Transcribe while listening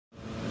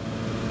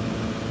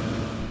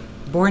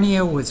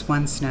Borneo was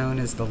once known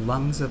as the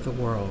lungs of the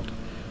world,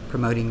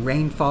 promoting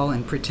rainfall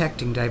and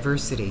protecting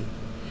diversity.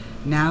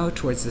 Now,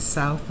 towards the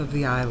south of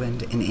the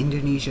island in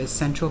Indonesia's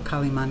central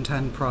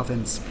Kalimantan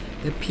province,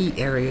 the peat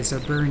areas are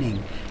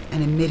burning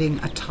and emitting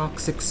a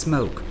toxic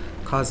smoke,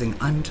 causing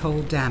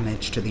untold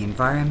damage to the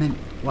environment,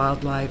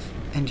 wildlife,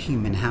 and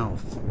human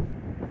health.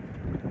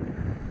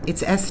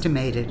 It's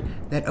estimated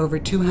that over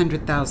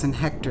 200,000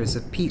 hectares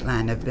of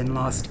peatland have been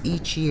lost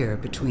each year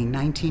between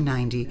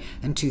 1990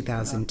 and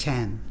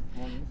 2010.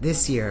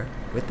 This year,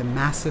 with the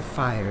massive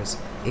fires,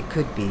 it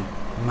could be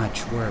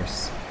much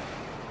worse.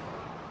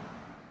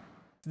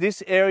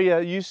 This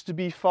area used to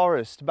be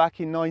forest.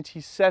 Back in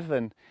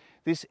 '97,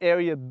 this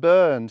area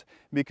burned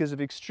because of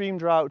extreme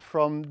drought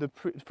from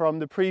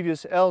the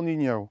previous El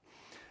Niño.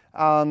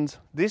 And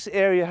this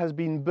area has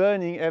been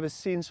burning ever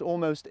since,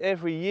 almost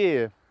every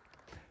year.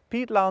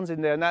 Peatlands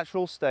in their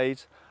natural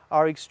state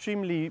are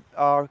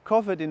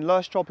covered in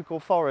lush tropical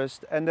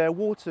forest, and they're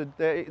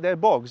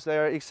bogs. They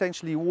are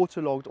essentially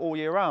waterlogged all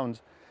year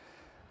round.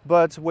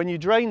 But when you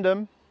drain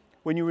them,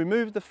 when you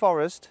remove the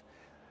forest,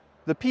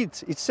 the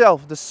peat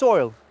itself, the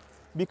soil,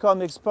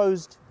 becomes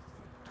exposed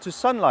to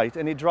sunlight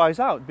and it dries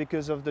out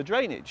because of the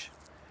drainage.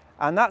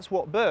 And that's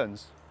what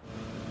burns.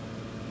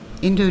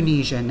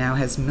 Indonesia now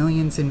has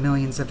millions and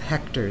millions of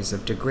hectares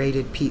of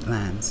degraded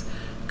peatlands.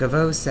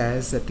 Gavo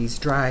says that these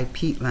dry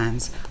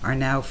peatlands are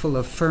now full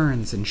of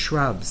ferns and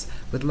shrubs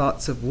with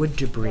lots of wood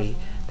debris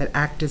that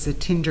act as a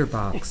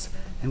tinderbox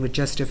and with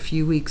just a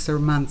few weeks or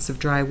months of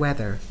dry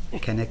weather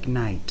can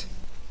ignite.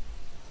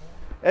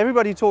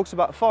 Everybody talks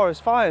about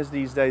forest fires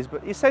these days,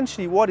 but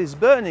essentially what is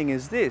burning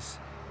is this,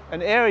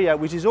 an area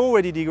which is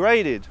already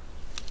degraded.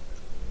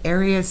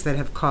 Areas that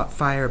have caught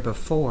fire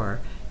before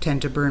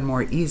tend to burn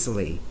more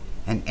easily,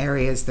 and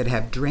areas that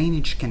have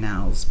drainage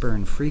canals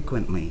burn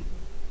frequently.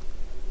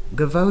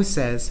 Gavo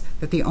says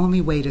that the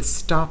only way to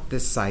stop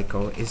this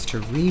cycle is to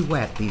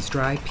re-wet these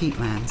dry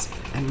peatlands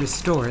and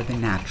restore the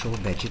natural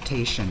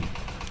vegetation.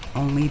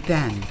 Only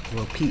then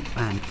will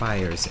peatland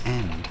fires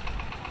end.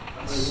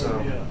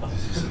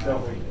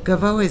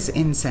 Gavo is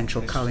in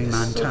central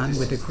Kalimantan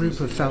with a group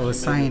of fellow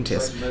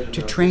scientists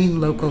to train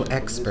local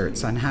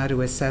experts on how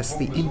to assess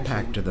the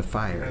impact of the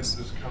fires.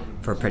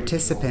 For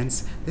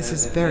participants, this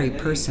is very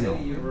personal.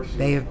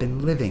 They have been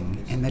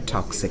living in the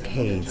toxic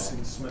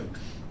haze.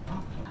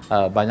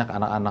 Banyak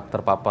anak-anak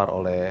terpapar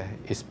oleh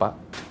ISPA,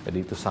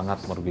 jadi itu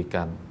sangat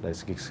merugikan dari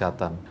segi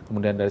kesehatan.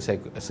 Kemudian dari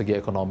segi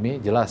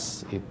ekonomi,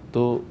 jelas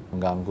itu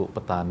mengganggu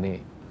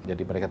petani.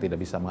 Jadi mereka tidak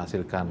bisa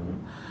menghasilkan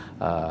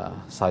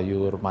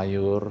sayur,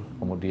 mayur,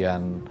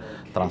 kemudian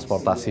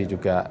transportasi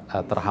juga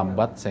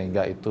terhambat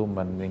sehingga itu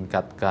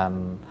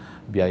meningkatkan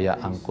biaya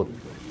angkut.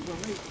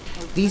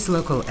 These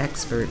local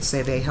experts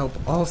say they hope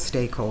all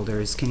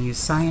stakeholders can use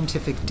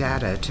scientific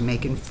data to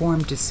make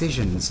informed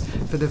decisions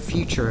for the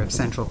future of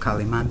central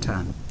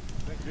Kalimantan.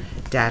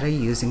 Data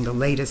using the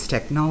latest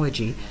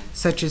technology,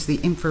 such as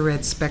the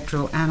infrared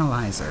spectral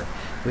analyzer,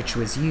 which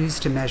was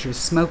used to measure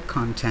smoke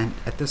content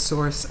at the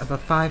source of a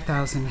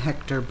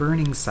 5,000-hectare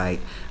burning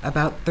site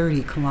about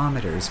 30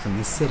 kilometers from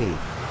the city.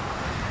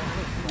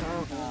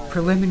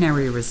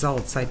 Preliminary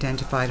results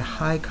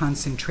identified high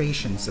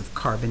concentrations of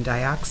carbon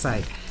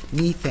dioxide,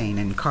 methane,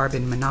 and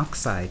carbon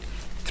monoxide,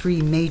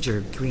 three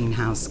major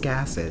greenhouse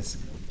gases.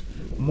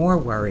 More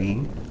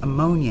worrying,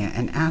 ammonia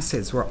and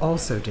acids were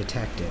also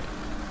detected.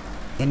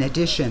 In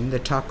addition, the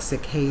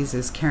toxic haze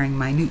is carrying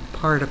minute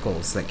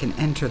particles that can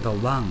enter the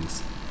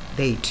lungs.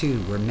 They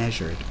too were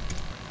measured.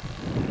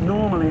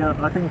 Normally,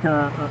 I think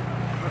a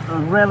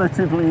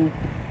relatively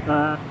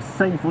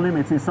safe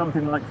limit is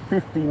something like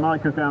 50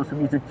 micrograms per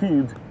meter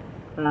cubed,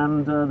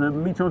 and the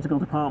meteorological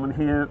department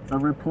here are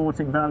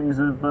reporting values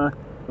of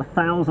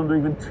 1,000 or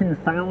even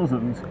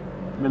 2,000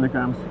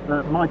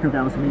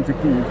 micrograms per meter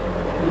cubed,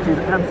 which is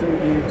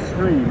absolutely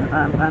extreme,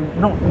 and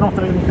not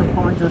only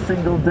confined to a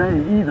single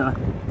day either,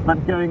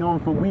 but going on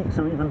for weeks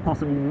or even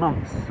possibly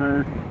months.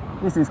 So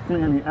this is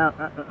clearly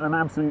an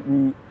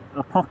absolutely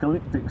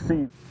apocalyptic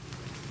scene.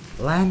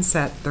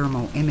 Landsat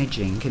thermal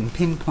imaging can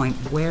pinpoint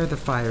where the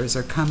fires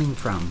are coming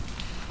from.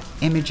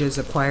 Images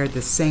acquired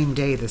the same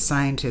day the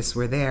scientists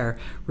were there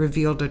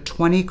revealed a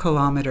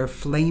 20-kilometer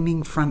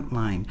flaming front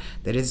line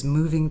that is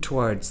moving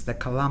towards the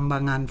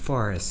Kalambangan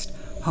forest,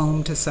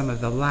 home to some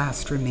of the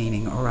last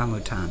remaining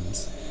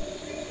orangutans.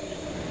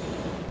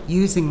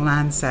 Using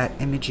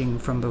Landsat imaging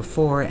from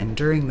before and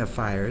during the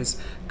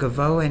fires,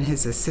 Gavo and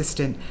his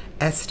assistant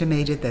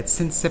estimated that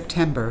since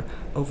September,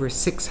 over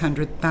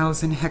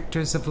 600,000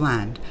 hectares of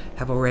land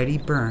have already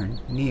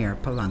burned near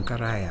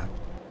Palangkaraya.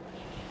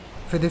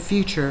 For the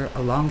future,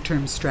 a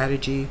long-term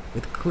strategy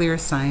with clear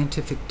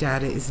scientific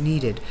data is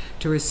needed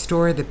to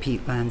restore the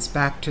peatlands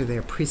back to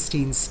their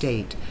pristine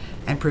state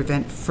and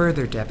prevent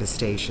further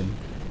devastation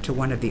to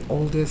one of the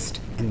oldest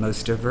and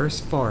most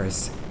diverse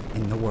forests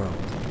in the world.